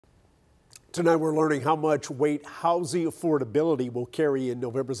Tonight we're learning how much weight housing affordability will carry in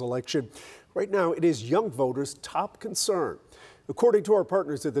November's election. Right now it is young voters' top concern. According to our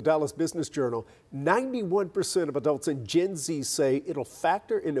partners at the Dallas Business Journal, 91% of adults in Gen Z say it'll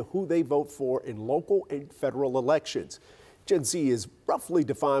factor into who they vote for in local and federal elections. Gen Z is roughly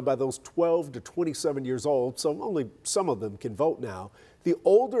defined by those 12 to 27 years old, so only some of them can vote now. The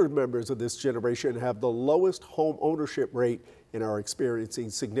older members of this generation have the lowest home ownership rate and are experiencing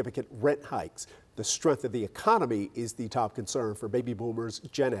significant rent hikes. The strength of the economy is the top concern for baby boomers,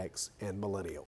 Gen X, and millennials.